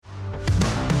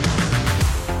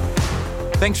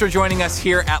Thanks for joining us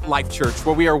here at Life Church,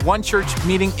 where we are one church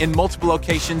meeting in multiple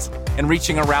locations and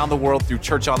reaching around the world through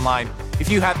Church Online. If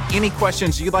you have any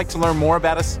questions you'd like to learn more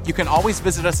about us, you can always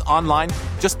visit us online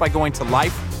just by going to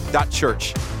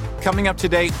life.church. Coming up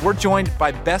today, we're joined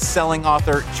by best-selling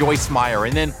author Joyce Meyer,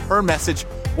 and in her message,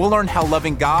 we'll learn how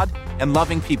loving God and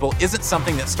loving people isn't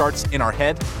something that starts in our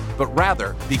head, but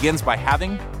rather begins by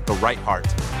having the right heart.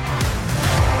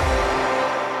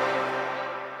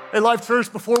 Hey, Life Church,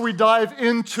 before we dive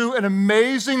into an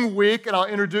amazing week, and I'll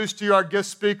introduce to you our guest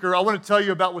speaker, I want to tell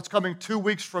you about what's coming 2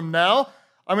 weeks from now.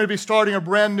 I'm going to be starting a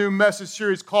brand new message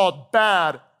series called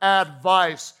Bad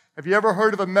Advice. Have you ever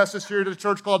heard of a message series at the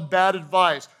church called Bad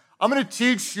Advice? I'm going to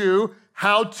teach you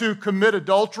how to commit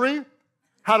adultery,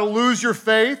 how to lose your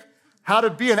faith, how to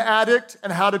be an addict,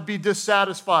 and how to be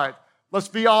dissatisfied. Let's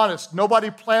be honest,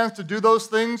 nobody plans to do those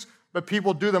things, but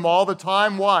people do them all the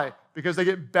time. Why? Because they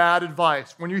get bad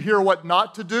advice. When you hear what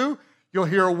not to do, you'll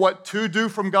hear what to do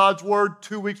from God's Word.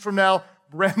 2 weeks from now,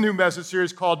 brand new message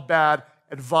series called Bad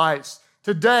Advice.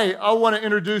 Today, I want to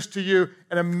introduce to you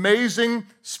an amazing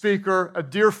speaker, a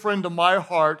dear friend of my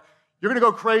heart. You're going to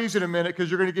go crazy in a minute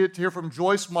because you're going to get to hear from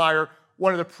Joyce Meyer,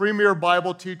 one of the premier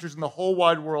Bible teachers in the whole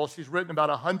wide world. She's written about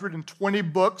 120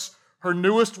 books. Her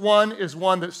newest one is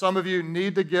one that some of you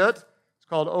need to get. It's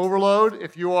called Overload.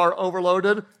 If you are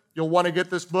overloaded, you'll want to get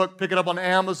this book. Pick it up on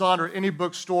Amazon or any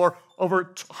bookstore.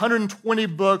 Over 120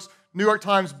 books, New York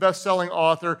Times best-selling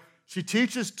author. She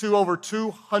teaches to over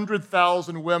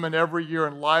 200,000 women every year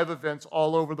in live events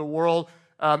all over the world.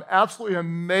 Absolutely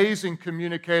amazing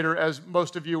communicator, as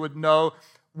most of you would know.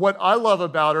 What I love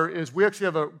about her is we actually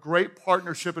have a great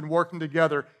partnership in working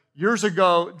together. Years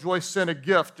ago, Joyce sent a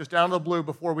gift just out of the blue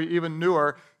before we even knew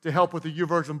her to help with the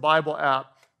YouVersion Bible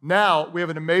app. Now, we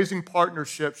have an amazing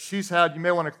partnership. She's had, you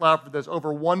may want to clap for this,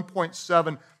 over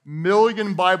 1.7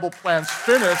 million Bible plans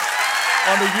finished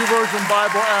on the YouVersion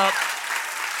Bible app.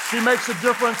 She makes a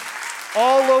difference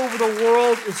all over the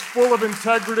world, is full of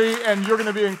integrity, and you're going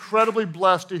to be incredibly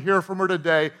blessed to hear from her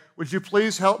today. Would you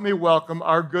please help me welcome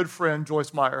our good friend,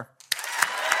 Joyce Meyer.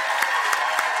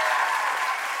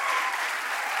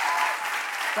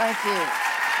 Thank you.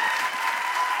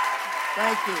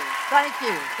 Thank you. Thank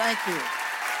you. Thank you.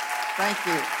 Thank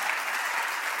you.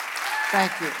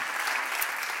 Thank you.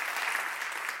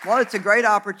 Well, it's a great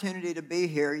opportunity to be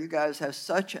here. You guys have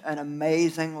such an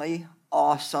amazingly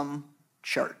awesome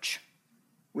church.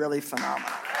 Really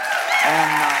phenomenal.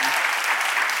 And,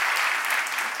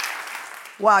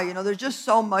 wow, there's just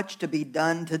so much to be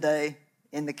done today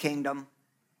in the kingdom.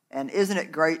 And isn't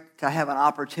it great to have an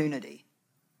opportunity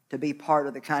to be part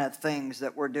of the kind of things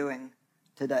that we're doing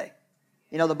today?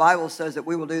 The Bible says that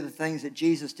we will do the things that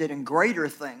Jesus did and greater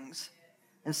things.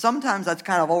 And sometimes that's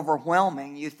kind of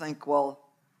overwhelming. You think, well,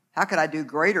 how could I do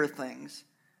greater things?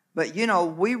 But,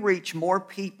 we reach more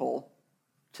people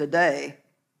today.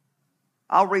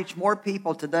 I'll reach more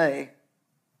people today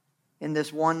in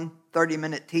this one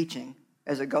 30-minute teaching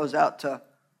as it goes out to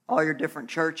all your different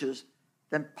churches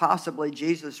than possibly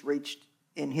Jesus reached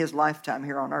in his lifetime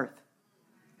here on earth.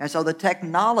 And so the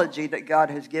technology that God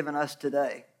has given us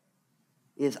today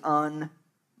is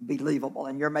unbelievable.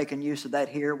 And you're making use of that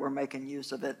here. We're making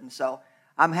use of it. And so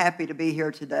I'm happy to be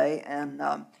here today. And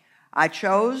I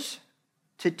chose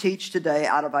to teach today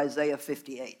out of Isaiah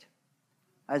 58.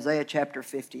 Isaiah chapter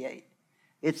 58.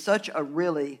 It's such a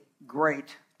really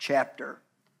great chapter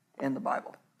in the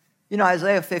Bible.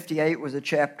 Isaiah 58 was a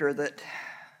chapter that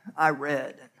I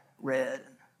read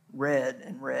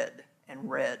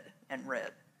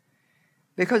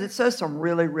because it says some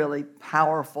really, really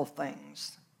powerful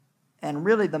things. And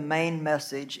really the main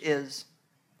message is,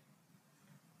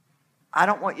 I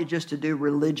don't want you just to do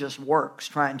religious works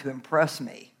trying to impress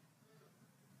me.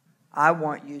 I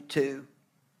want you to,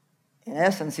 in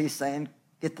essence, he's saying,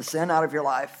 get the sin out of your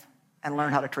life and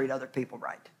learn how to treat other people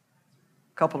right.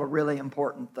 A couple of really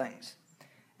important things.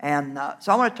 And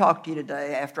so I want to talk to you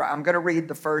today I'm going to read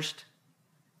the first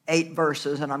 8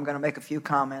 verses, and I'm going to make a few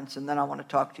comments, and then I want to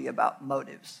talk to you about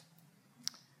motives.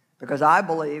 Because I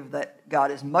believe that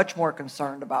God is much more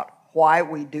concerned about why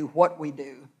we do what we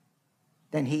do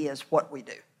than he is what we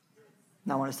do.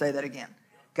 And I want to say that again.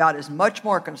 God is much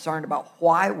more concerned about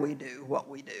why we do what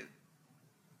we do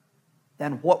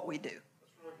than what we do.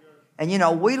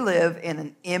 And we live in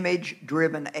an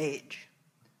image-driven age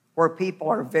where people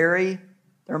are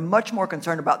they're much more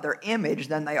concerned about their image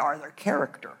than they are their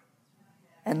character.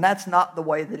 And that's not the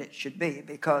way that it should be,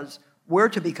 because we're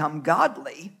to become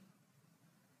godly.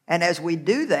 And as we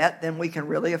do that, then we can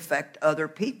really affect other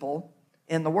people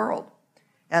in the world.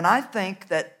 And I think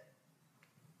that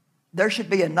there should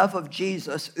be enough of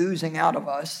Jesus oozing out of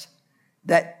us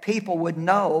that people would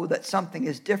know that something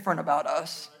is different about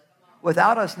us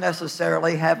without us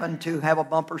necessarily having to have a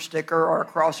bumper sticker or a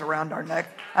cross around our neck.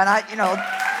 And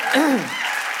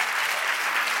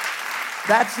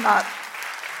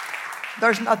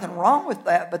there's nothing wrong with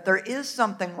that, but there is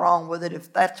something wrong with it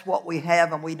if that's what we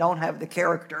have and we don't have the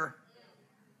character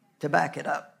to back it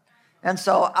up. And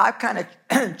so I kind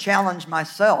of challenged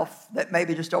myself that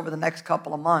maybe just over the next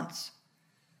couple of months,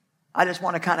 I just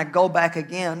want to kind of go back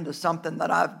again to something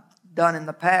that I've done in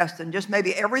the past, and just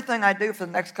maybe everything I do for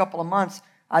the next couple of months,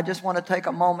 I just want to take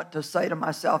a moment to say to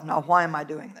myself, now, why am I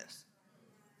doing this?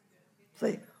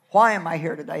 See, why am I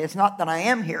here today? It's not that I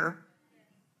am here,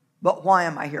 but why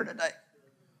am I here today?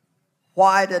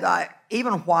 Why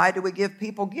do we give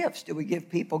people gifts? Do we give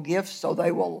people gifts so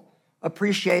they will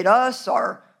appreciate us,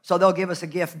 or so they'll give us a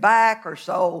gift back, or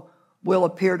so we'll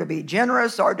appear to be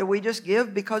generous, or do we just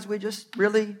give because we just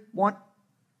really want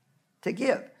to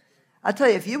give? I tell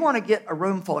you, if you want to get a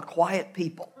room full of quiet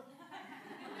people,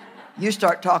 you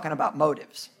start talking about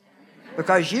motives,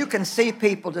 because you can see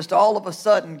people just all of a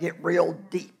sudden get real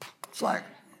deep. It's like,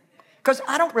 because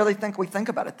I don't really think we think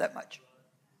about it that much.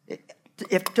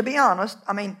 If to be honest,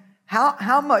 I mean,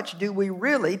 how much do we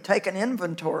really take an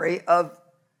inventory of,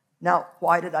 now,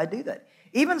 why did I do that?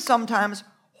 Even sometimes,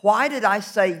 why did I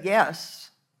say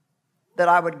yes, that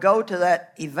I would go to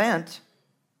that event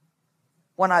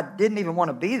when I didn't even want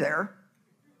to be there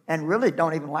and really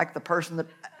don't even like the person that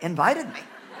invited me?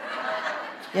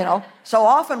 You know, so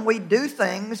often we do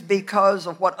things because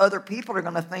of what other people are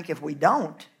going to think if we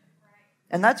don't.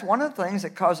 And that's one of the things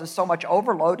that causes so much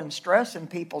overload and stress in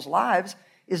people's lives,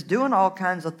 is doing all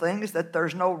kinds of things that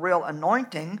there's no real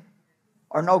anointing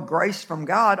or no grace from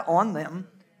God on them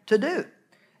to do.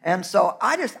 And so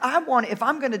if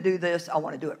I'm going to do this, I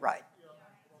want to do it right.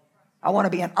 I want to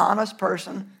be an honest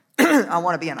person. I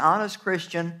want to be an honest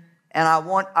Christian. And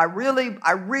I really,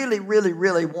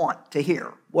 really want to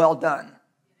hear, well done,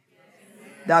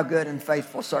 thou good and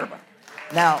faithful servant.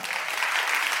 Now,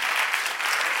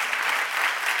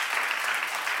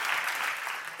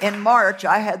 in March,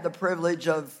 I had the privilege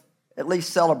of at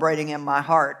least celebrating in my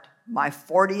heart my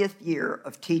 40th year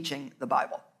of teaching the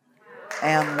Bible.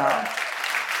 And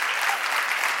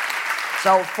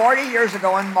so 40 years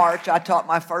ago in March, I taught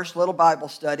my first little Bible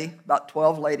study. About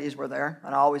 12 ladies were there,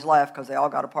 and I always laugh because they all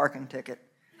got a parking ticket.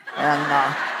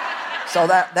 And so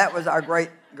that was our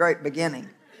great beginning.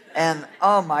 And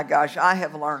oh my gosh, I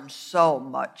have learned so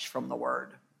much from the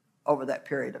Word over that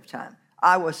period of time.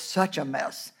 I was such a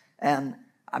mess, and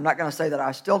I'm not going to say that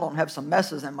I still don't have some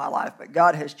messes in my life, but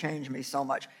God has changed me so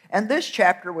much. And this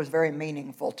chapter was very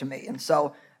meaningful to me, and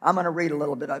so I'm going to read a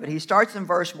little bit of it. He starts in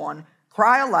verse 1,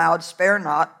 cry aloud, spare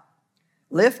not,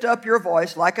 lift up your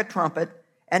voice like a trumpet,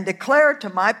 and declare to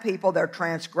my people their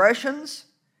transgressions,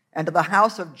 and to the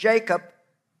house of Jacob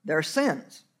their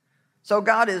sins. So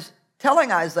God is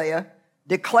telling Isaiah,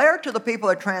 declare to the people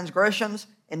their transgressions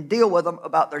and deal with them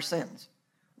about their sins.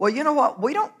 Well, you know what?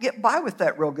 We don't get by with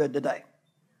that real good today.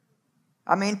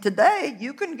 I mean, today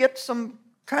you can get some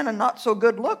kind of not so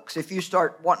good looks if you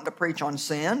start wanting to preach on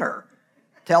sin or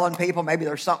telling people maybe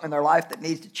there's something in their life that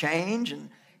needs to change.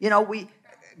 And, you know,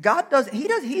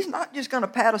 He's not just going to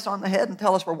pat us on the head and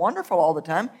tell us we're wonderful all the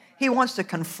time. He wants to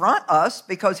confront us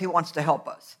because He wants to help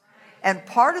us. And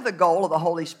part of the goal of the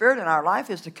Holy Spirit in our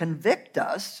life is to convict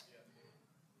us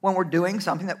when we're doing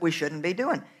something that we shouldn't be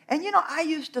doing. And, you know, I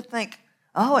used to think,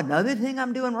 oh, another thing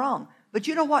I'm doing wrong. But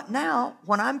you know what? Now,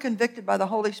 when I'm convicted by the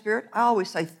Holy Spirit, I always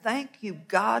say, thank you,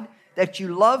 God, that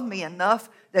you love me enough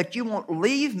that you won't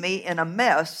leave me in a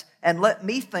mess and let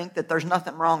me think that there's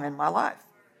nothing wrong in my life.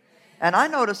 And I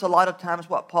notice a lot of times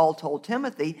what Paul told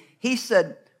Timothy, he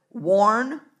said,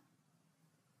 warn,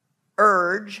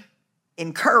 urge,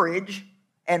 encourage,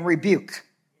 and rebuke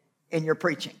in your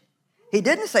preaching. He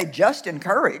didn't say just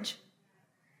encourage.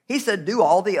 He said do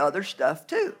all the other stuff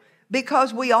too.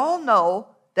 Because we all know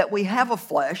that we have a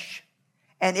flesh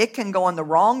and it can go in the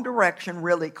wrong direction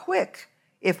really quick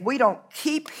if we don't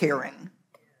keep hearing,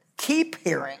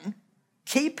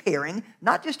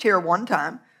 not just hear one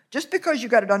time. Just because you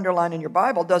got it underlined in your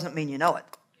Bible doesn't mean you know it.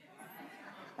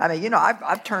 I mean, you know,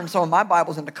 I've turned some of my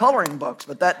Bibles into coloring books,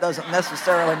 but that doesn't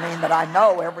necessarily mean that I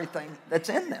know everything that's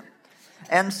in them.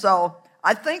 And so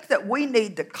I think that we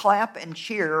need to clap and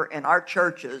cheer in our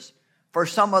churches for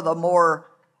some of the more,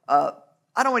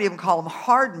 I don't even call them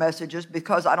hard messages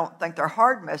because I don't think they're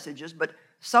hard messages, but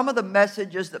some of the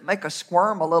messages that make us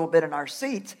squirm a little bit in our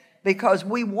seats because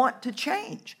we want to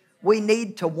change. We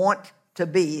need to want to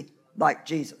be like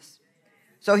Jesus.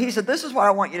 So he said, this is what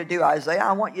I want you to do, Isaiah.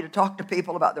 I want you to talk to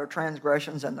people about their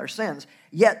transgressions and their sins.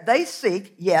 Yet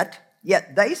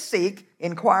Yet they seek,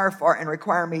 inquire for, and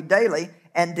require me daily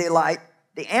and delight,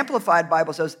 the Amplified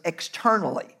Bible says,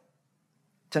 externally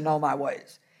to know my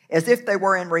ways, as if they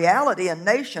were in reality a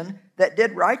nation that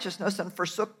did righteousness and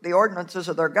forsook the ordinances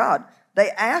of their God. They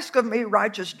ask of me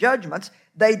righteous judgments.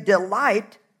 They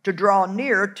delight to draw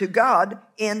near to God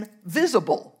in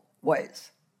visible ways.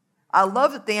 I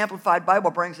love that the Amplified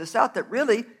Bible brings this out, that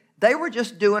really they were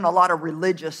just doing a lot of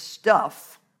religious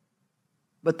stuff,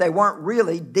 but they weren't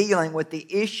really dealing with the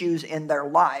issues in their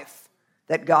life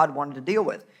that God wanted to deal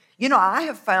with. You know, I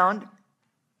have found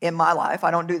in my life,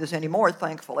 I don't do this anymore,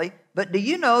 thankfully, but do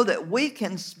you know that we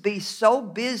can be so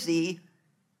busy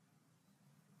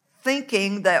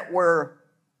thinking that we're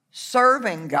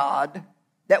serving God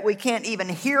that we can't even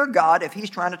hear God if He's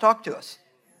trying to talk to us?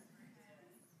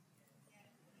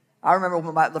 I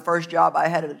remember the first job I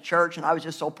had at a church, and I was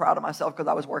just so proud of myself because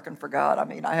I was working for God. I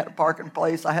mean, I had a parking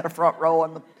place, I had a front row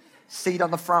and the seat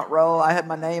on the front row. I had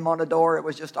my name on the door. It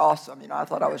was just awesome. You know, I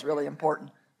thought I was really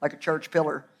important, like a church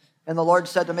pillar. And the Lord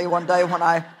said to me one day when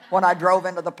I drove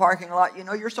into the parking lot, you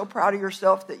know, you're so proud of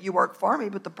yourself that you work for me,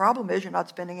 but the problem is you're not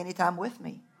spending any time with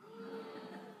me.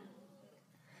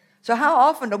 So how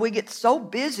often do we get so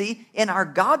busy in our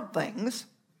God things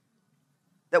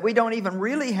that we don't even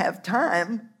really have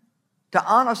time to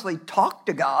honestly talk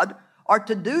to God or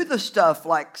to do the stuff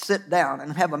like sit down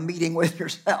and have a meeting with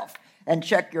yourself and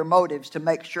check your motives to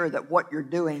make sure that what you're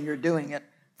doing it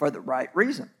for the right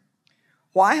reason?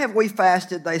 Why have we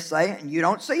fasted, they say, and you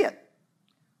don't see it?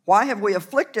 Why have we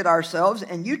afflicted ourselves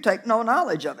and you take no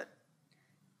knowledge of it?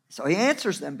 So he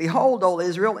answers them, behold, O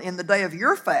Israel, in the day of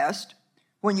your fast,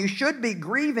 when you should be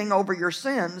grieving over your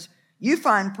sins, you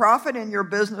find profit in your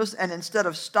business, and instead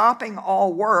of stopping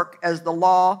all work as the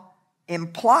law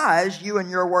implies you and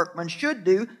your workmen should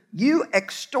do, you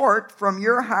extort from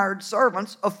your hired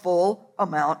servants a full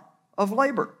amount of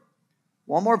labor.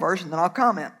 One more verse and then I'll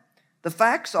comment. The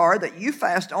facts are that you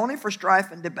fast only for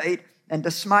strife and debate and to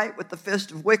smite with the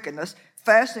fist of wickedness.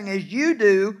 Fasting as you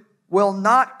do will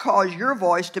not cause your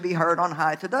voice to be heard on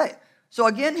high today. So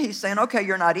again, he's saying, okay,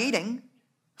 you're not eating.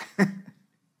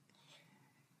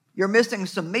 You're missing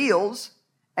some meals.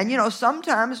 And you know,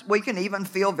 sometimes we can even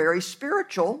feel very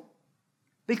spiritual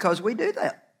because we do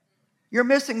that. You're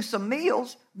missing some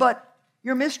meals, but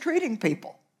you're mistreating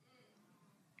people.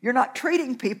 You're not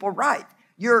treating people right.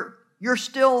 You're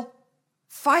still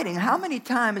fighting. How many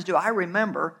times do I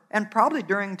remember, and probably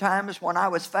during times when I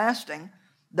was fasting,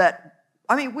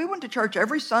 we went to church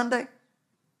every Sunday.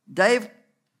 Dave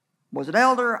was an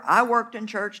elder. I worked in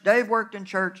church. Dave worked in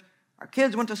church. Our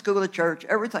kids went to school at church.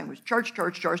 Everything was church.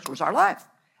 Church was our life.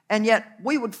 And yet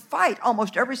we would fight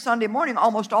almost every Sunday morning,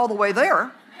 almost all the way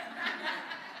there.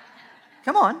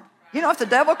 Come on. You know, if the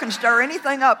devil can stir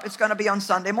anything up, it's going to be on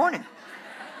Sunday morning.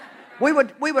 We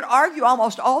would argue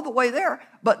almost all the way there,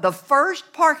 but the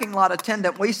first parking lot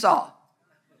attendant we saw,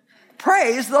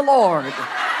 praise the Lord.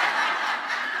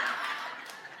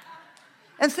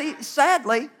 And see,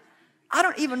 sadly, I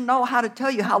don't even know how to tell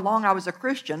you how long I was a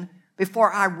Christian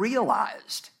before I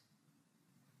realized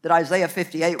that Isaiah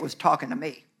 58 was talking to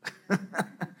me.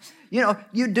 You know,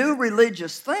 you do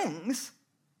religious things,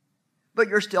 but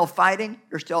you're still fighting,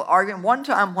 you're still arguing. One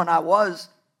time when I was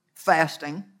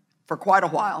fasting for quite a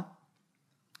while,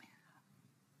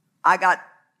 I got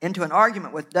into an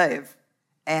argument with Dave,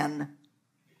 and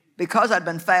because I'd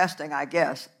been fasting, I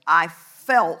guess, I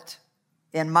felt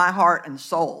in my heart and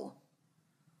soul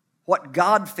what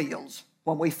God feels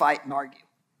when we fight and argue.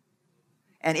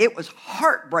 And it was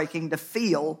heartbreaking to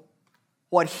feel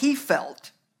what he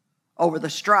felt over the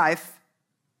strife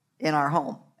in our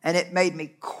home. And it made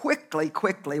me quickly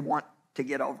want to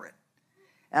get over it.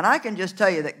 And I can just tell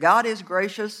you that God is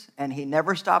gracious, and He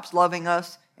never stops loving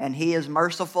us, and He is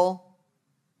merciful.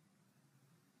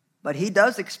 But He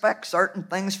does expect certain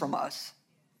things from us.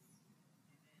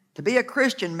 To be a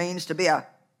Christian means to be a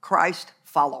Christ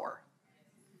follower,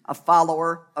 a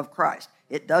follower of Christ.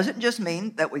 It doesn't just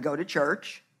mean that we go to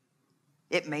church.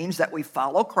 It means that we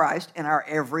follow Christ in our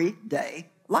everyday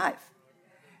life.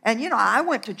 And you know, I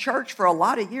went to church for a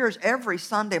lot of years every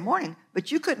Sunday morning,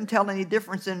 but you couldn't tell any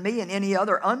difference in me and any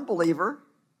other unbeliever.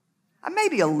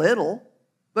 Maybe a little,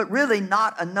 but really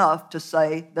not enough to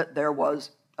say that there was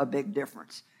a big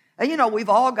difference. And you know, we've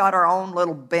all got our own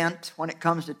little bent when it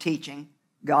comes to teaching.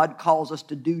 God calls us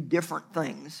to do different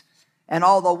things. And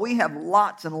although we have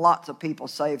lots and lots of people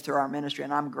saved through our ministry,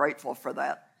 and I'm grateful for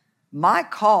that, my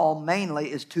call mainly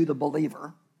is to the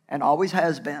believer, and always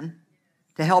has been,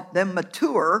 to help them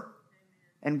mature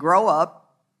and grow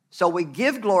up so we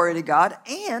give glory to God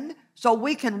and so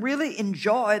we can really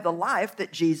enjoy the life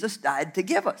that Jesus died to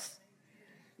give us.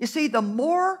 You see, the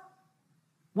more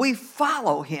we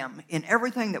follow him in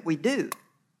everything that we do,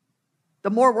 the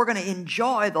more we're going to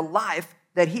enjoy the life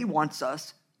that he wants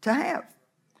us to have.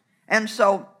 And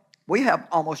so we have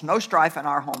almost no strife in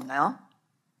our home now.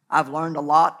 I've learned a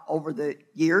lot over the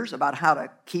years about how to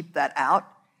keep that out.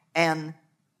 And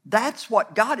that's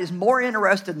what God is more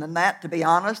interested in that, to be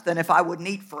honest, than if I wouldn't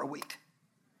eat for a week.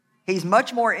 He's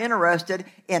much more interested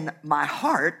in my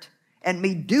heart and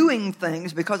me doing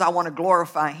things because I want to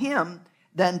glorify him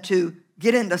than to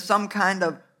get into some kind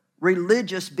of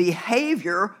religious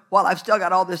behavior while I've still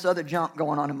got all this other junk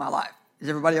going on in my life. Is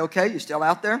everybody okay? You still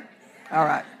out there? All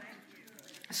right.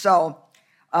 So,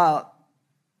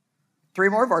 3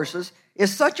 more verses.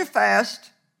 Is such a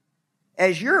fast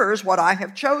as yours what I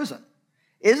have chosen?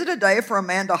 Is it a day for a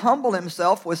man to humble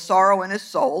himself with sorrow in his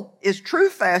soul? Is true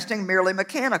fasting merely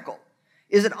mechanical?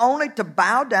 Is it only to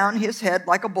bow down his head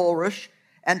like a bulrush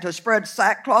and to spread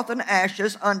sackcloth and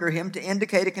ashes under him to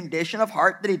indicate a condition of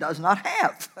heart that he does not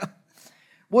have?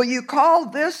 Will you call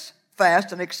this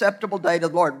fast an acceptable day to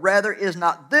the Lord? Rather, is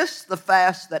not this the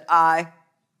fast that I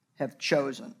have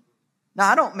chosen? Now,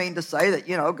 I don't mean to say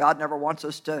that, God never wants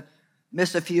us to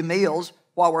miss a few meals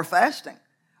while we're fasting.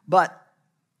 But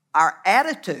our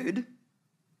attitude,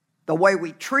 the way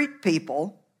we treat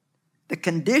people, the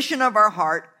condition of our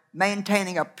heart,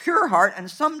 maintaining a pure heart,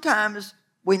 and sometimes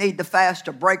we need to fast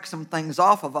to break some things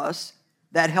off of us.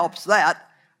 That helps that.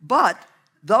 But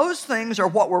those things are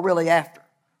what we're really after.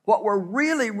 What we're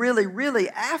really, really, really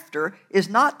after is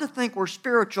not to think we're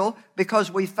spiritual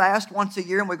because we fast once a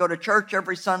year and we go to church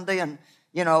every Sunday and,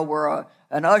 we're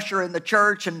an usher in the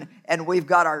church and we've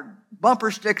got our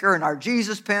bumper sticker and our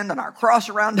Jesus pin and our cross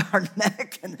around our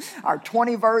neck and our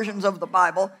 20 versions of the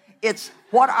Bible. It's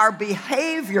what our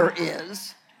behavior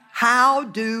is. How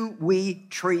do we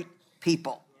treat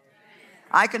people?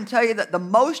 I can tell you that the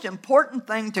most important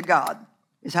thing to God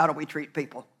is how do we treat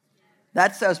people.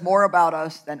 That says more about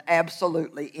us than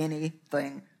absolutely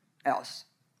anything else.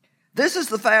 This is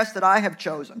the fast that I have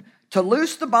chosen, to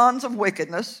loose the bonds of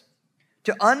wickedness,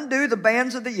 to undo the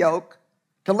bands of the yoke,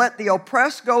 to let the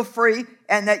oppressed go free,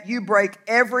 and that you break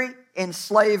every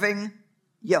enslaving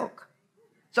yoke.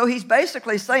 So he's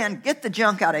basically saying, get the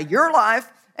junk out of your life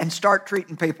and start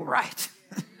treating people right.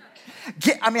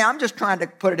 I'm just trying to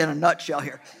put it in a nutshell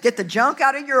here. Get the junk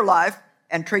out of your life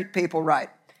and treat people right.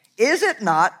 Is it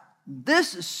not,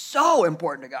 this is so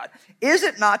important to God, is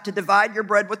it not to divide your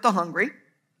bread with the hungry,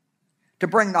 to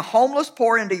bring the homeless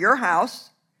poor into your house,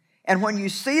 and when you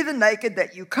see the naked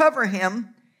that you cover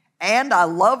him, and I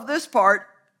love this part,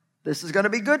 this is going to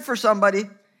be good for somebody,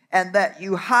 and that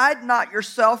you hide not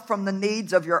yourself from the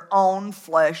needs of your own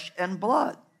flesh and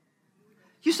blood.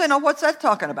 You say, now what's that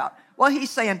talking about? Well,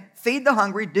 he's saying, feed the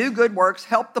hungry, do good works,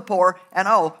 help the poor, and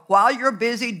while you're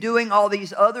busy doing all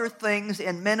these other things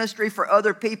in ministry for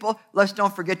other people, let's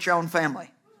don't forget your own family.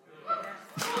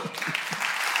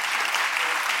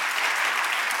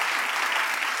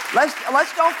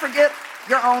 Let's don't forget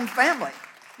your own family.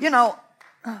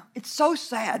 It's so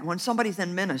sad when somebody's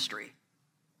in ministry.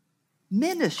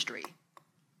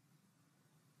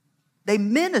 They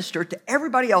minister to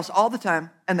everybody else all the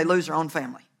time and they lose their own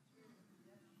family.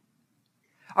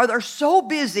 Or they're so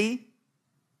busy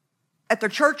at their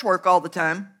church work all the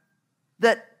time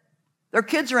that their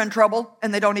kids are in trouble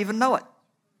and they don't even know it.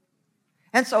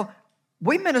 And so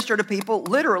we minister to people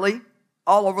literally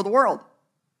all over the world.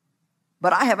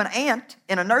 But I have an aunt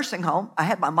in a nursing home. I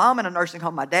had my mom in a nursing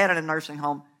home, my dad in a nursing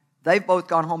home. They've both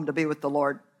gone home to be with the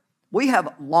Lord. We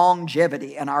have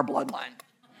longevity in our bloodline.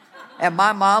 And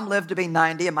my mom lived to be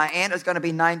 90, and my aunt is going to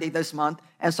be 90 this month.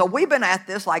 And so we've been at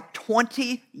this like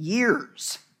 20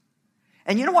 years.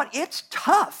 And you know what? It's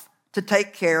tough to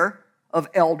take care of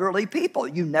elderly people.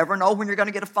 You never know when you're going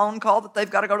to get a phone call that they've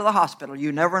got to go to the hospital.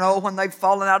 You never know when they've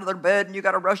fallen out of their bed and you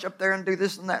got to rush up there and do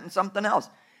this and that and something else.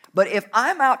 But if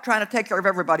I'm out trying to take care of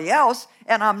everybody else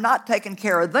and I'm not taking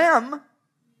care of them,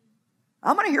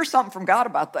 I'm going to hear something from God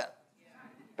about that.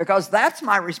 Because that's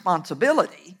my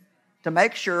responsibility, to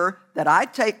make sure that I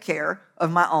take care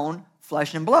of my own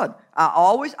flesh and blood.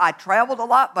 I traveled a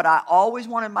lot, but I always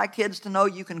wanted my kids to know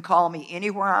you can call me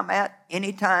anywhere I'm at,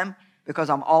 anytime, because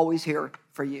I'm always here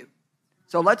for you.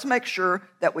 So let's make sure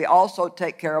that we also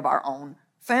take care of our own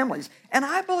families. And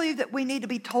I believe that we need to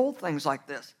be told things like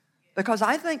this, because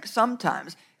I think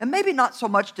sometimes, and maybe not so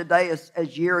much today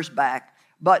as years back,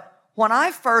 but when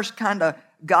I first kind of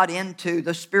got into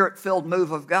the Spirit-filled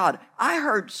move of God, I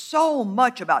heard so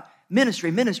much about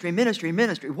ministry.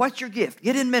 What's your gift?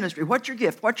 Get in ministry. What's your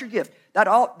gift?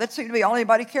 That seemed to be all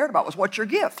anybody cared about was what's your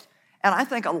gift. And I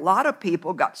think a lot of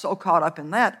people got so caught up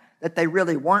in that they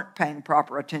really weren't paying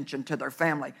proper attention to their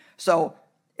family. So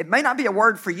It may not be a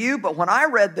word for you, but when I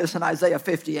read this in Isaiah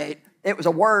 58, it was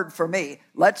a word for me.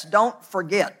 Let's don't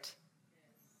forget,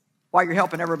 while you're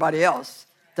helping everybody else,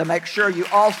 to make sure you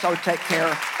also take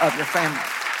care of your family.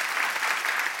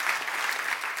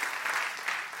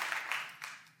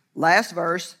 Last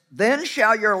verse, then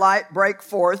shall your light break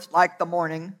forth like the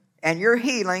morning, and your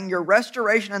healing, your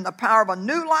restoration, and the power of a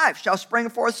new life shall spring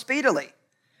forth speedily.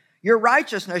 Your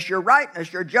righteousness, your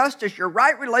rightness, your justice, your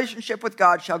right relationship with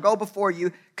God shall go before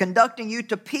you, conducting you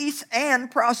to peace and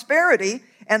prosperity,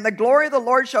 and the glory of the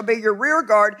Lord shall be your rear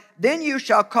guard. Then you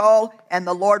shall call, and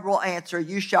the Lord will answer.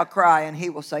 You shall cry, and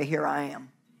he will say, here I am.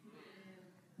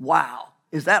 Wow,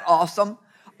 is that awesome?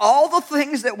 All the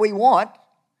things that we want.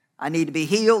 I need to be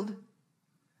healed.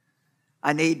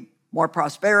 I need more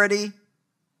prosperity.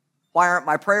 Why aren't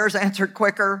my prayers answered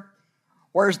quicker?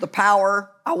 Where's the power?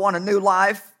 I want a new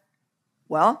life.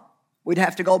 Well, we'd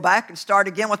have to go back and start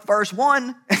again with verse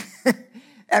 1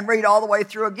 and read all the way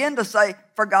through again to say,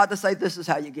 for God to say, this is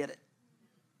how you get it.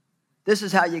 This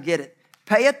is how you get it.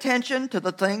 Pay attention to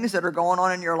the things that are going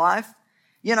on in your life.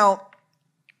 You know,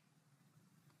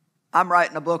 I'm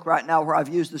writing a book right now where I've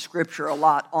used the scripture a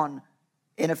lot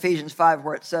in Ephesians 5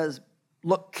 where it says,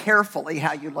 look carefully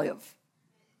how you live.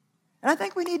 And I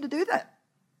think we need to do that.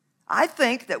 I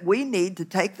think that we need to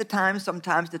take the time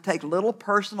sometimes to take little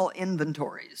personal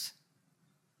inventories.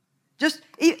 Just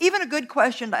even a good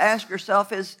question to ask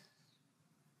yourself is,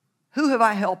 who have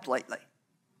I helped lately?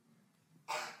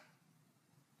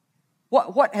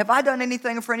 What have I done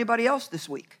anything for anybody else this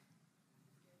week?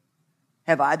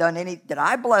 Did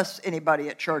I bless anybody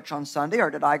at church on Sunday, or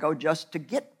did I go just to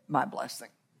get my blessing?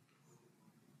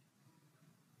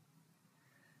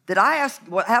 Did I ask,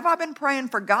 have I been praying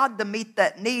for God to meet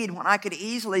that need when I could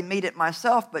easily meet it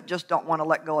myself, but just don't want to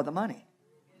let go of the money?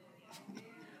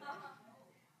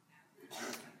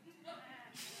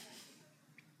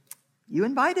 You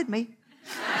invited me.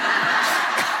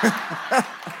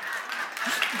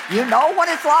 You know what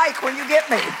it's like when you get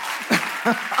me.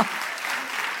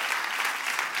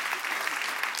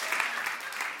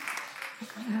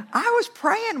 I was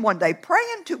praying one day,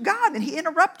 praying to God, and he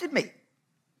interrupted me.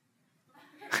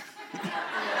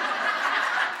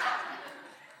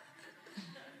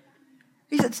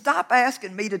 He said, stop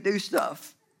asking me to do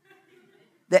stuff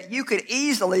that you could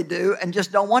easily do and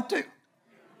just don't want to.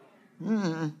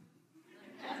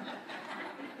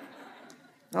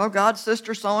 Oh, God,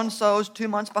 sister so-and-so's 2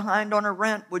 months behind on her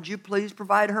rent. Would you please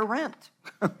provide her rent?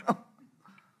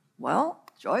 Well,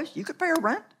 Joyce, you could pay her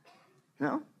rent. You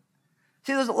know?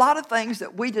 See, there's a lot of things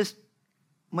that we just,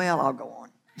 I'll go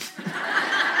on.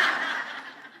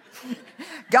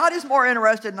 God is more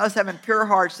interested in us having pure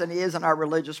hearts than he is in our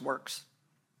religious works.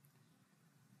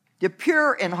 The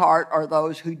pure in heart are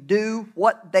those who do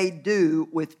what they do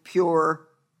with pure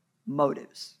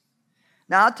motives.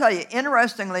 Now, I'll tell you,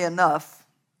 interestingly enough,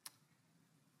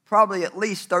 probably at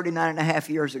least 39 and a half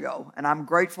years ago, and I'm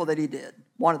grateful that he did,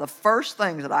 one of the first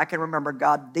things that I can remember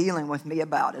God dealing with me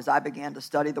about as I began to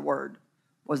study the Word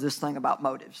was this thing about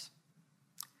motives.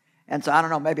 And so I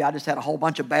don't know, maybe I just had a whole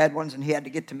bunch of bad ones and he had to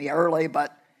get to me early,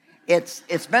 but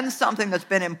it's been something that's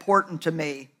been important to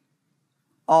me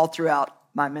all throughout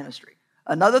my ministry.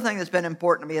 Another thing that's been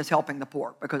important to me is helping the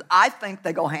poor, because I think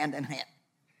they go hand in hand.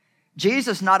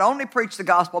 Jesus not only preached the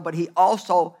gospel, but he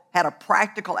also had a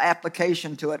practical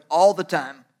application to it all the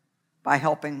time by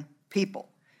helping people.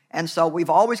 And so we've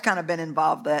always kind of been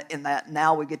involved in that.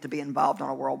 Now we get to be involved on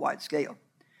a worldwide scale.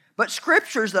 But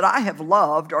scriptures that I have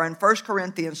loved are in 1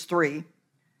 Corinthians 3,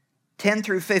 10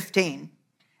 through 15.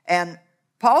 And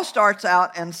Paul starts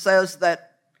out and says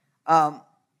that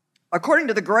according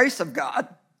to the grace of God,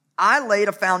 I laid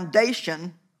a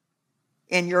foundation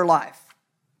in your life.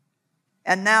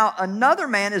 And now another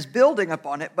man is building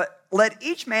upon it, but let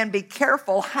each man be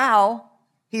careful how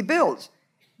he builds.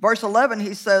 Verse 11,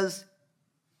 he says,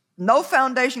 no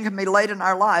foundation can be laid in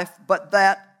our life but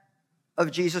that of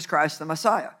Jesus Christ the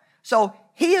Messiah. So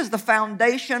he is the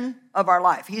foundation of our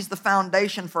life. He's the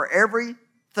foundation for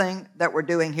everything that we're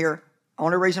doing here.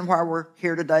 Only reason why we're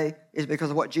here today is because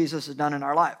of what Jesus has done in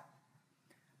our life.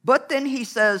 But then he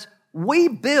says, we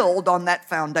build on that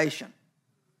foundation.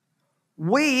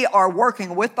 We are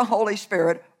working with the Holy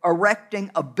Spirit,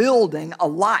 erecting a building, a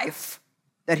life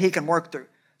that he can work through.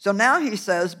 So now he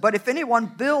says, but if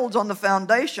anyone builds on the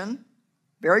foundation,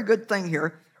 very good thing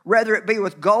here, whether it be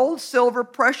with gold, silver,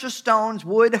 precious stones,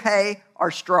 wood, hay,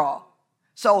 or straw.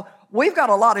 So we've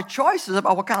got a lot of choices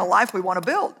about what kind of life we want to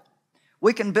build.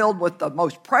 We can build with the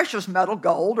most precious metal,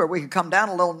 gold, or we can come down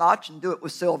a little notch and do it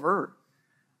with silver.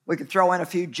 We can throw in a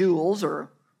few jewels,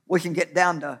 or we can get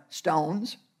down to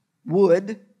stones,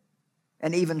 wood,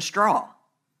 and even straw.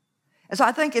 And so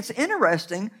I think it's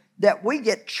interesting that we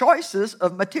get choices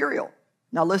of material.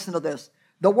 Now listen to this.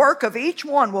 The work of each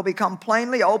one will become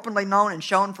plainly, openly known and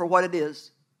shown for what it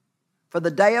is. For the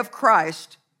day of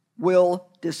Christ will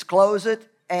disclose it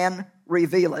and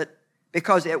reveal it,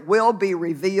 because it will be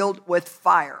revealed with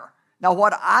fire. Now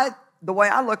the way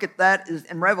I look at that is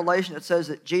in Revelation it says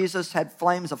that Jesus had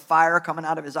flames of fire coming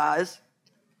out of his eyes.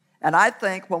 And I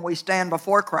think when we stand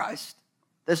before Christ,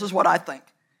 this is what I think,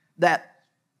 that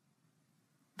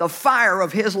the fire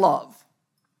of his love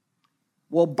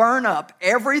will burn up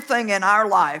everything in our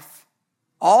life.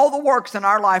 All the works in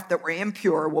our life that were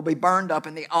impure will be burned up,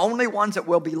 and the only ones that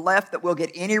will be left that will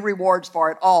get any rewards for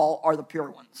it all are the pure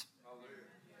ones.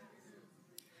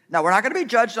 Now, we're not going to be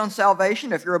judged on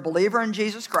salvation. If you're a believer in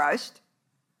Jesus Christ,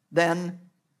 then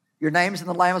your name's in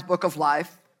the Lamb's Book of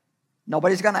Life.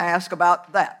 Nobody's going to ask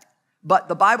about that. But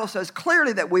the Bible says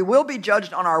clearly that we will be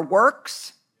judged on our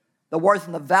works, the worth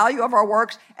and the value of our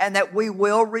works, and that we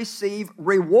will receive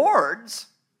rewards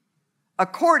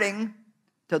according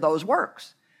to those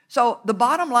works. So the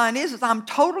bottom line is I'm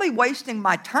totally wasting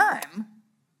my time.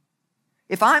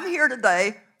 If I'm here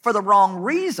today for the wrong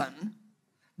reason,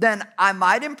 then I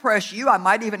might impress you, I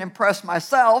might even impress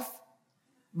myself,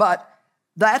 but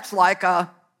that's like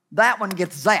that one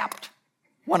gets zapped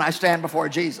when I stand before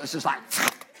Jesus. It's like,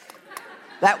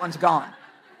 that one's gone.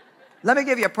 Let me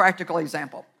give you a practical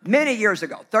example. Many years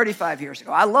ago, 35 years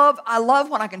ago, I love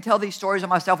when I can tell these stories of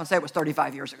myself and say it was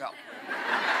 35 years ago.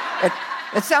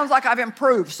 It sounds like I've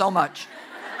improved so much.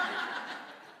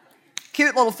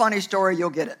 Cute little funny story, you'll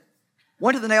get it.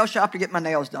 Went to the nail shop to get my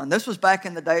nails done. This was back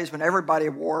in the days when everybody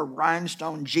wore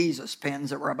rhinestone Jesus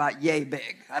pins that were about yay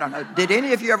big. I don't know. Did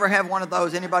any of you ever have one of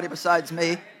those? Anybody besides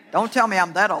me? Don't tell me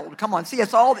I'm that old. Come on. See,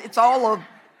 it's all of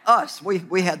us.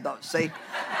 We had those. See?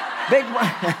 Big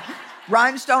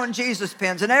rhinestone Jesus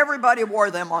pins, and everybody wore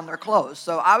them on their clothes.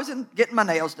 So I was getting my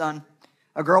nails done.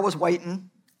 A girl was waiting,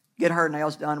 get her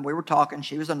nails done. We were talking.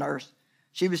 She was a nurse.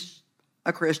 She was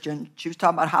a Christian. She was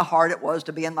talking about how hard it was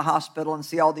to be in the hospital and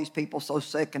see all these people so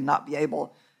sick and not be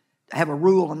able to have a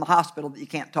rule in the hospital that you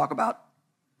can't talk about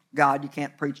God, you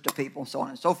can't preach to people, and so on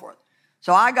and so forth.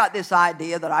 So I got this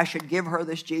idea that I should give her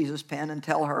this Jesus pin and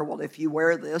tell her, well, if you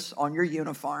wear this on your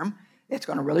uniform, it's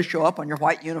going to really show up on your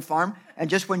white uniform. And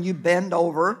just when you bend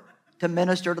over to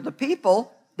minister to the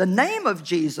people, the name of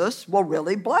Jesus will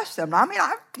really bless them. I mean,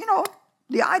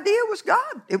 the idea was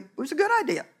God. It was a good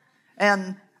idea.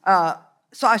 And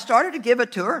so I started to give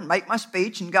it to her and make my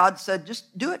speech. And God said,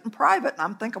 just do it in private. And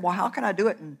I'm thinking, well, how can I do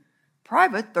it in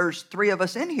private? There's 3 of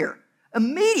us in here.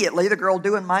 Immediately, the girl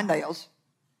doing my nails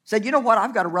said, you know what?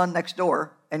 I've got to run next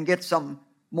door and get some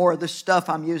more of this stuff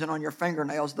I'm using on your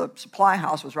fingernails. The supply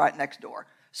house was right next door.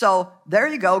 So there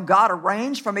you go. God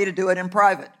arranged for me to do it in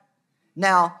private.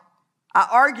 Now, I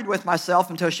argued with myself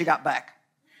until she got back.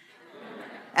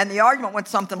 And the argument went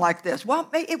something like this. Well,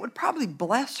 it would probably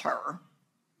bless her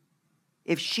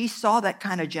if she saw that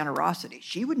kind of generosity.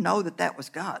 She would know that that was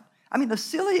God. I mean, the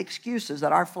silly excuses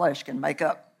that our flesh can make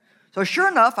up. So sure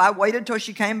enough, I waited till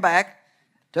she came back,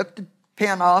 took the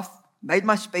pin off, made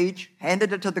my speech,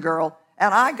 handed it to the girl,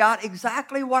 and I got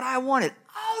exactly what I wanted.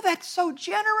 Oh, that's so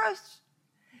generous.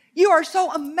 You are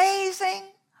so amazing.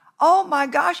 Oh my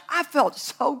gosh, I felt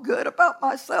so good about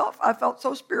myself. I felt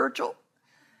so spiritual.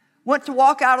 Went to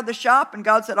walk out of the shop, and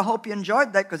God said, I hope you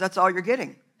enjoyed that, because that's all you're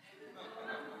getting.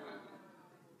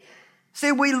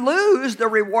 See, we lose the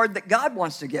reward that God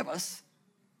wants to give us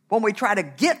when we try to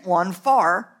get one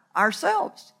for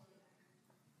ourselves.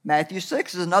 Matthew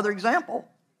 6 is another example.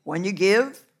 When you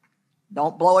give,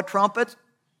 don't blow a trumpet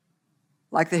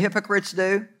like the hypocrites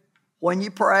do. When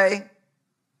you pray,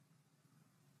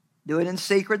 do it in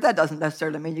secret. That doesn't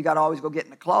necessarily mean you got to always go get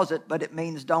in the closet, but it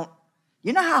means don't.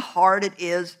 You know how hard it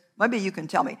is? Maybe you can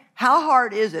tell me. How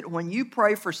hard is it when you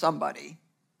pray for somebody,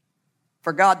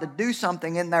 for God to do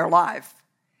something in their life,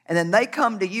 and then they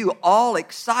come to you all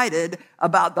excited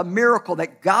about the miracle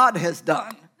that God has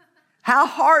done? How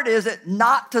hard is it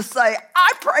not to say,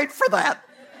 I prayed for that?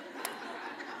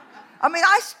 I mean,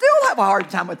 I still have a hard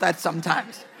time with that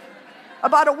sometimes.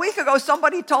 About a week ago,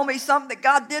 somebody told me something that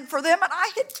God did for them, and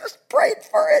I had just prayed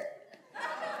for it.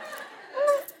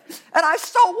 And I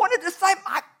so wanted to say,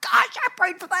 my gosh, I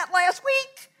prayed for that last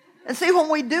week. And see, when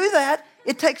we do that,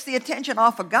 it takes the attention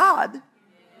off of God.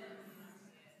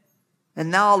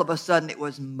 And now all of a sudden, it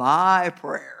was my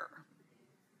prayer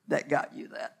that got you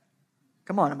that.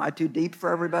 Come on, am I too deep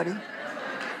for everybody?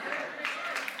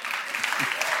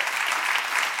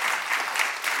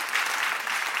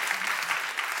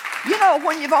 You know,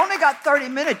 when you've only got 30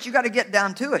 minutes, you got to get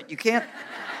down to it. You can't.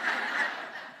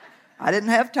 I didn't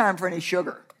have time for any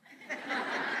sugar.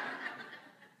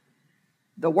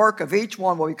 the work of each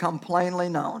one will become plainly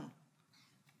known.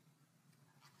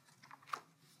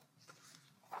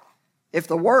 If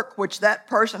the work which that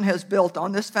person has built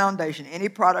on this foundation, any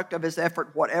product of his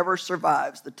effort, whatever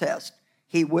survives the test,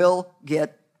 he will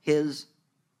get his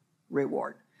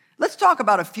reward. Let's talk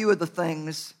about a few of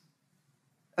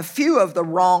the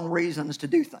wrong reasons to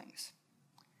do things.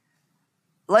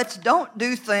 Don't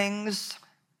do things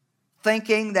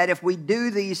thinking that if we do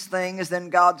these things, then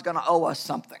God's going to owe us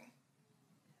something.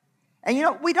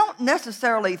 And we don't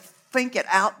necessarily think it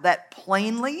out that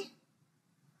plainly,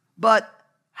 but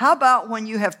how about when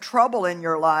you have trouble in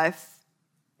your life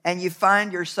and you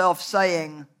find yourself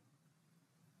saying,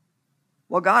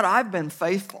 well, God, I've been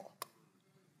faithful.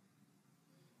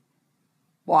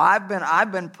 Well,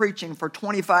 I've been preaching for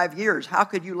 25 years. How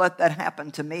could you let that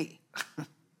happen to me?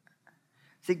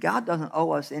 See, God doesn't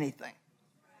owe us anything.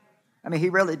 I mean, He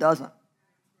really doesn't.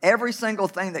 Every single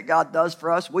thing that God does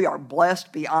for us, we are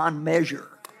blessed beyond measure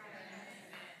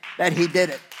that He did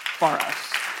it for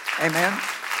us. Amen?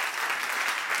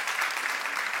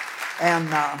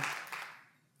 And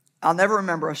I'll never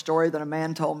remember a story that a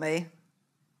man told me.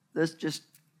 This just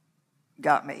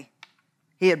got me.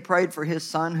 He had prayed for his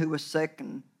son who was sick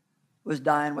and was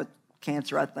dying with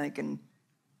cancer, I think,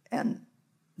 and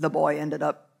the boy ended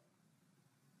up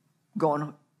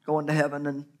going to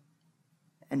heaven,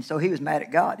 and so he was mad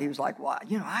at God. He was like, "Why?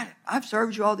 I've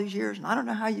served you all these years, and I don't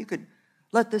know how you could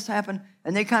let this happen."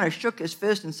 And they kind of shook his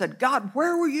fist and said, "God,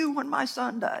 where were you when my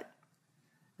son died?"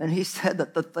 And he said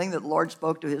that the thing that the Lord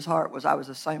spoke to his heart was, "I was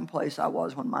the same place I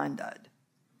was when mine died."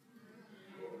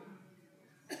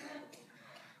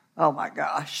 Oh my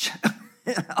gosh.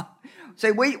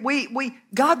 See,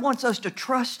 God wants us to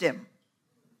trust Him.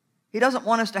 He doesn't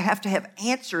want us to have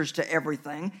answers to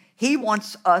everything. He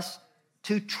wants us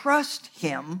to trust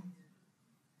Him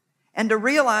and to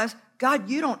realize, God,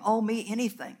 you don't owe me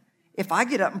anything. If I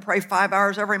get up and pray 5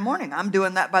 hours every morning, I'm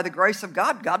doing that by the grace of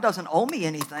God. God doesn't owe me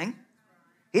anything.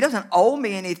 He doesn't owe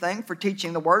me anything for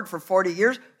teaching the Word for 40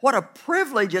 years. What a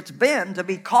privilege it's been to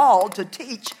be called to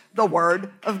teach the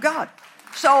Word of God.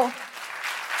 So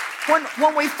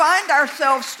when we find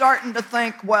ourselves starting to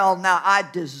think, well, now I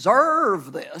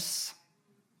deserve this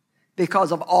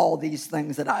because of all these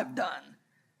things that I've done,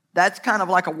 that's kind of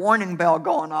like a warning bell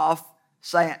going off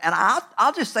saying, and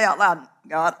I'll just say out loud,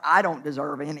 God, I don't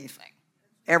deserve anything.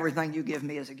 Everything you give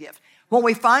me is a gift. When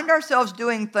we find ourselves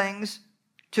doing things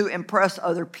to impress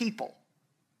other people,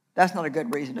 that's not a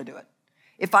good reason to do it.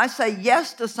 If I say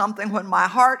yes to something when my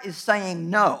heart is saying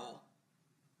no,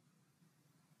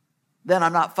 then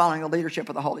I'm not following the leadership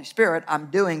of the Holy Spirit.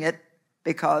 I'm doing it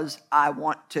because I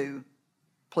want to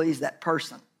please that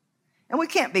person. And we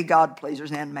can't be God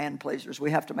pleasers and man pleasers. We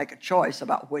have to make a choice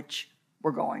about which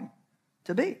we're going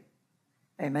to be.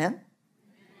 Amen?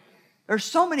 There's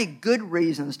so many good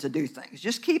reasons to do things.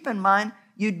 Just keep in mind,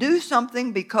 you do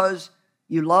something because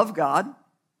you love God.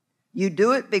 You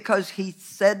do it because He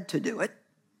said to do it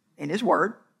in His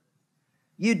Word.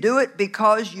 You do it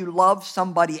because you love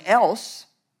somebody else.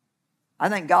 I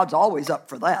think God's always up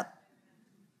for that.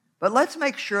 But let's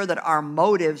make sure that our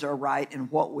motives are right in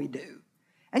what we do.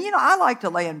 And I like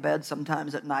to lay in bed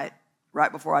sometimes at night,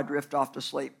 right before I drift off to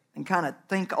sleep, and kind of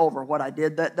think over what I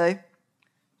did that day.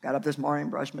 Got up this morning,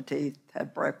 brushed my teeth,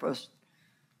 had breakfast,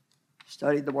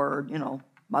 studied the Word,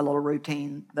 my little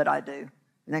routine that I do,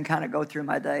 and then kind of go through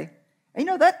my day. And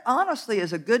that honestly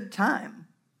is a good time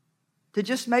to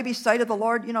just maybe say to the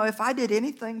Lord, if I did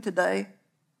anything today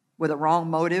with a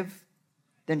wrong motive,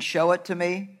 then show it to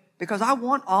me, because I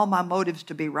want all my motives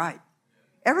to be right.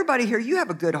 Everybody here, you have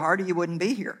a good heart or you wouldn't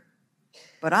be here.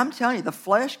 But I'm telling you, the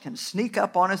flesh can sneak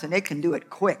up on us, and it can do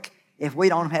it quick if we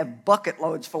don't have bucket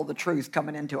loads full of the truth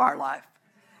coming into our life.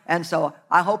 And so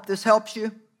I hope this helps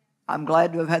you. I'm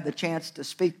glad to have had the chance to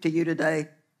speak to you today.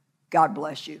 God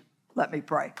bless you. Let me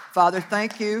pray. Father,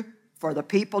 thank you for the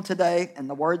people today and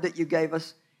the word that you gave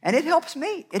us. And it helps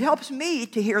me. It helps me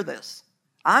to hear this.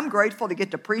 I'm grateful to get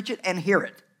to preach it and hear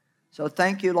it. So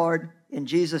thank you, Lord. In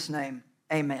Jesus' name,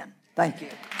 amen. Thank you.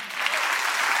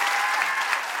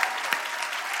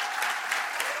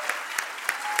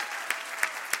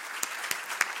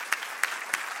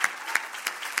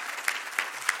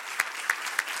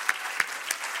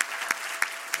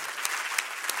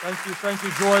 Thank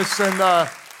you, Joyce. And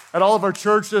at all of our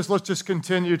churches, let's just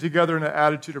continue together in an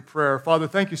attitude of prayer. Father,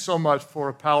 thank you so much for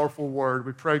a powerful word.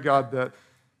 We pray, God, that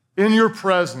in your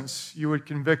presence, you would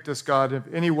convict us, God,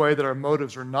 of any way that our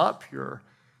motives are not pure,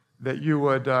 that you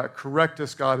would correct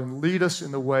us, God, and lead us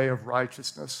in the way of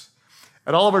righteousness.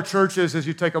 At all of our churches, as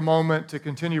you take a moment to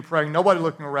continue praying, nobody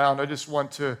looking around, I just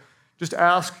want to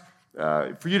ask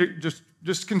for you to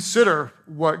just consider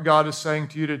what God is saying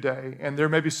to you today. And there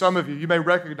may be some of you, you may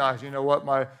recognize, you know what,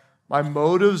 my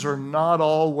motives are not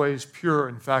always pure.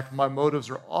 In fact, my motives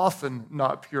are often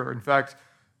not pure. In fact,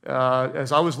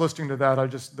 as I was listening to that,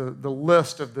 the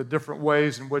list of the different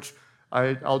ways in which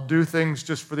I'll do things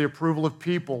just for the approval of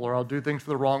people, or I'll do things for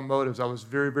the wrong motives. I was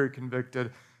very, very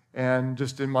convicted. And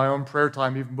just in my own prayer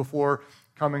time, even before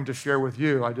coming to share with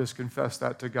you, I just confessed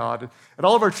that to God. At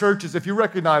all of our churches, if you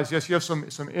recognize, yes, you have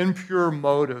some impure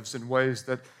motives in ways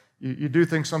that you do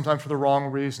things sometimes for the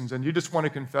wrong reasons, and you just want to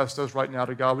confess those right now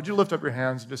to God, would you lift up your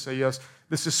hands and just say, yes,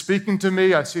 this is speaking to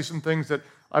me. I see some things that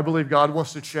I believe God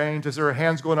wants to change. As there are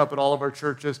hands going up at all of our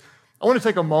churches, I want to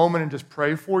take a moment and just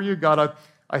pray for you. God,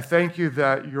 I thank you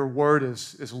that your word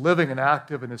is living and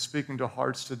active and is speaking to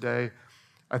hearts today.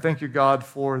 I thank you, God,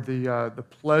 for the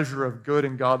pleasure of good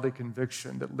and godly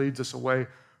conviction that leads us away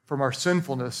from our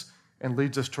sinfulness and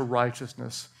leads us to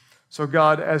righteousness. So,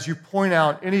 God, as you point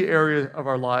out any area of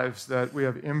our lives that we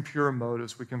have impure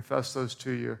motives, we confess those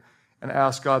to you and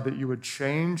ask, God, that you would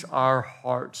change our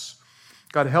hearts.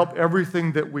 God, help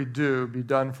everything that we do be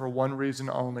done for one reason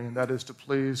only, and that is to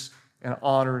please and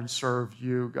honor and serve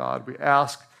you, God. We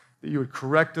ask that you would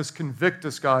correct us, convict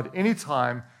us, God,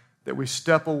 anytime that we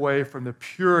step away from the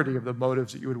purity of the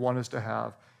motives that you would want us to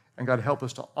have. And God, help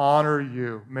us to honor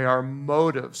you. May our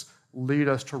motives lead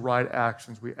us to right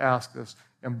actions. We ask this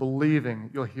and believing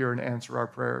you'll hear and answer our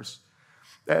prayers.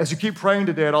 As you keep praying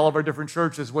today at all of our different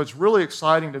churches, what's really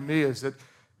exciting to me is that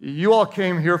you all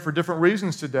came here for different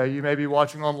reasons today. You may be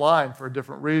watching online for a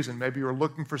different reason. Maybe you were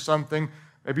looking for something.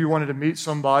 Maybe you wanted to meet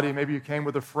somebody. Maybe you came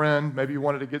with a friend. Maybe you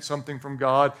wanted to get something from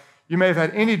God. You may have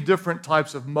had any different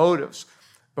types of motives.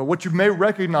 But what you may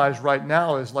recognize right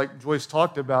now is, like Joyce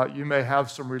talked about, you may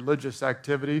have some religious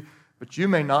activity, but you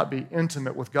may not be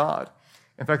intimate with God.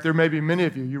 In fact, there may be many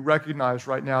of you, you recognize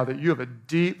right now that you have a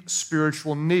deep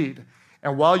spiritual need.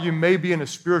 And while you may be in a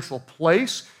spiritual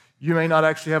place, you may not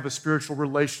actually have a spiritual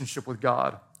relationship with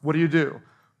God. What do?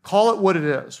 Call it what it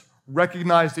is.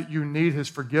 Recognize that you need his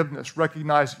forgiveness.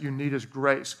 Recognize that you need his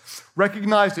grace.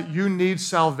 Recognize that you need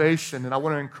salvation. And I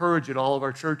want to encourage you at all of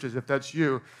our churches, if that's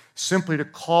you, simply to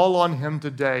call on him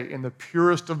today in the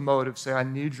purest of motives. Say, I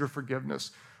need your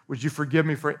forgiveness. Would you forgive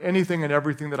me for anything and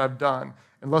everything that I've done?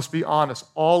 And let's be honest,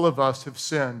 all of us have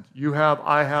sinned. You have,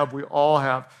 I have, we all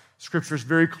have. Scripture is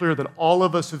very clear that all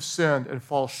of us have sinned and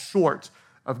fall short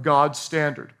of God's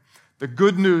standard. The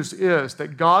good news is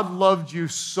that God loved you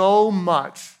so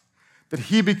much that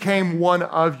he became one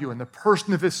of you in the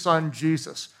person of his son,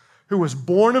 Jesus, who was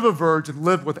born of a virgin,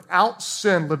 lived without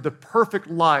sin, lived a perfect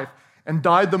life, and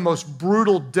died the most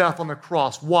brutal death on the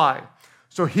cross. Why?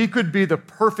 So he could be the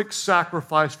perfect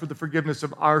sacrifice for the forgiveness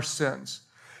of our sins.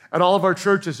 At all of our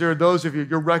churches, there are those of you,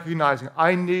 you're recognizing,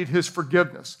 I need his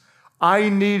forgiveness. I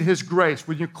need his grace.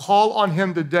 When you call on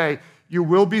him today, you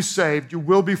will be saved, you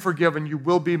will be forgiven, you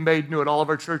will be made new. At all of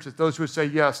our churches, those who say,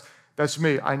 yes, that's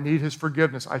me. I need his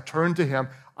forgiveness. I turn to him.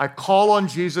 I call on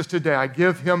Jesus today. I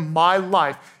give him my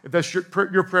life. If that's your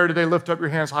prayer today, lift up your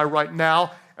hands high right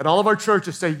now. At all of our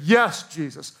churches, say, yes,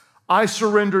 Jesus, I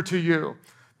surrender to you.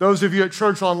 Those of you at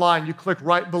church online, you click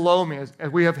right below me.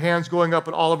 As we have hands going up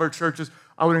at all of our churches,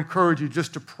 I would encourage you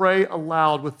just to pray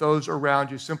aloud with those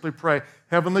around you. Simply pray,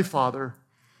 Heavenly Father,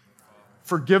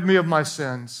 forgive me of my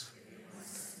sins.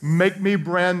 Make me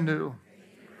brand new.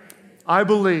 I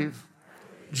believe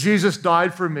Jesus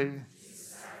died for me,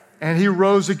 and he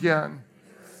rose again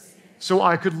so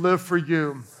I could live for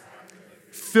you.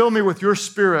 Fill me with your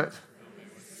spirit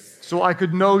so I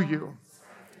could know you,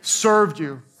 serve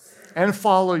you, and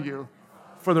follow you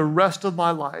for the rest of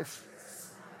my life.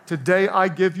 Today I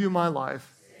give you my life.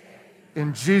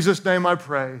 In Jesus' name I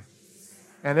pray.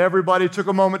 And everybody took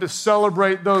a moment to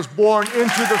celebrate those born into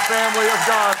the family of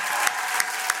God.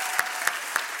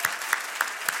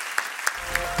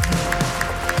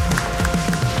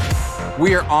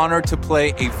 We are honored to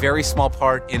play a very small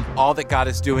part in all that God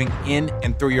is doing in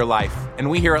and through your life. And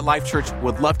we here at Life Church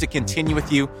would love to continue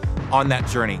with you on that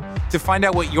journey. To find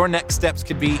out what your next steps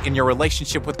could be in your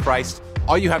relationship with Christ,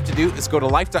 all you have to do is go to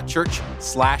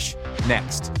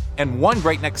life.church/next. And one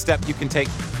great next step you can take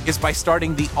is by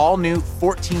starting the all-new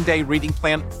 14-day reading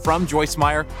plan from Joyce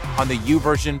Meyer on the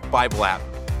YouVersion Bible app.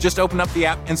 Just open up the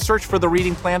app and search for the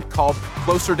reading plan called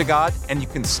Closer to God, and you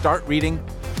can start reading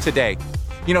today.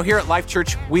 You know, here at Life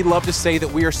Church, we love to say that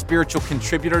we are spiritual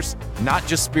contributors, not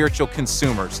just spiritual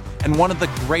consumers. And one of the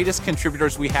greatest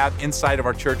contributors we have inside of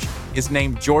our church is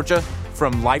named Georgia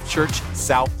from Life Church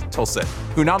South Tulsa,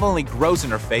 who not only grows in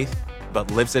her faith,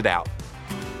 but lives it out.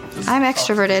 I'm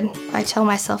extroverted. I tell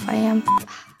myself I am.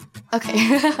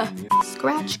 Okay.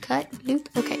 Scratch, cut, loop.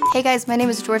 Okay. Hey guys, my name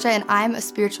is Georgia and I'm a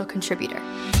spiritual contributor.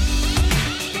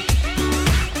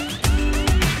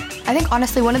 I think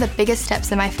honestly one of the biggest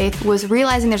steps in my faith was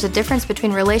realizing there's a difference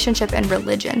between relationship and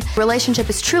religion. Relationship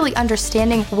is truly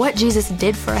understanding what Jesus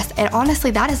did for us, and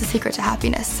honestly that is the secret to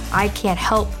happiness. I can't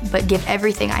help but give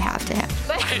everything I have to him.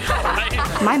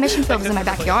 My mission field is in my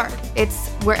backyard. It's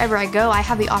wherever I go, I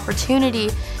have the opportunity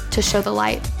to show the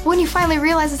light. When you finally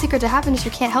realize the secret to happiness,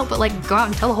 you can't help but go out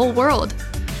and tell the whole world.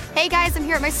 Hey guys, I'm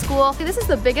here at my school. This is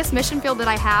the biggest mission field that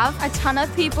I have. A ton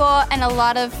of people and a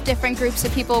lot of different groups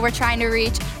of people we're trying to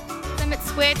reach. I'm at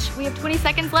Switch. We have 20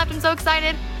 seconds left. I'm so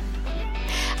excited.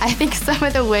 I think some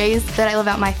of the ways that I live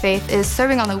out my faith is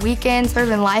serving on the weekends,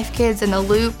 serving Life Kids and the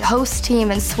Loop, host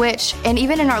team and Switch, and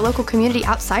even in our local community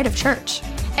outside of church.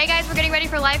 Hey guys, we're getting ready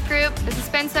for Life Group. This is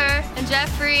Spencer and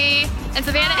Jeffrey and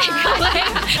Savannah and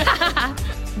Colin.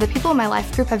 The people in my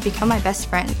life group have become my best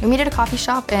friend. We meet at a coffee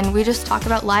shop and we just talk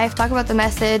about life, talk about the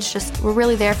message, we're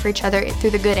really there for each other through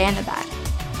the good and the bad.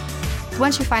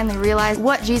 Once you finally realize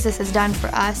what Jesus has done for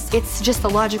us, it's just the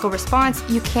logical response.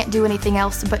 You can't do anything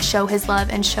else but show his love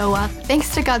and show up.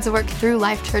 Thanks to God's work through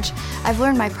Life Church, I've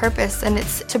learned my purpose, and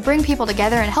it's to bring people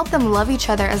together and help them love each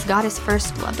other as God has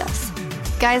first loved us.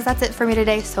 Guys, that's it for me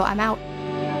today, so I'm out.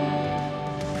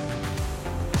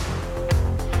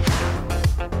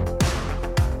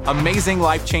 Amazing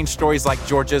life change stories like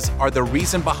Georgia's are the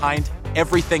reason behind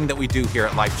everything that we do here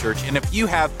at Life Church. And if you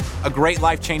have a great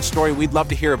life change story, we'd love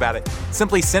to hear about it.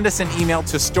 Simply send us an email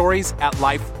to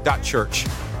stories@life.church.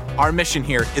 Our mission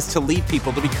here is to lead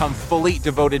people to become fully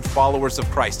devoted followers of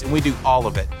Christ, and we do all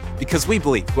of it because we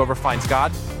believe whoever finds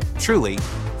God truly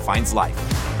finds life.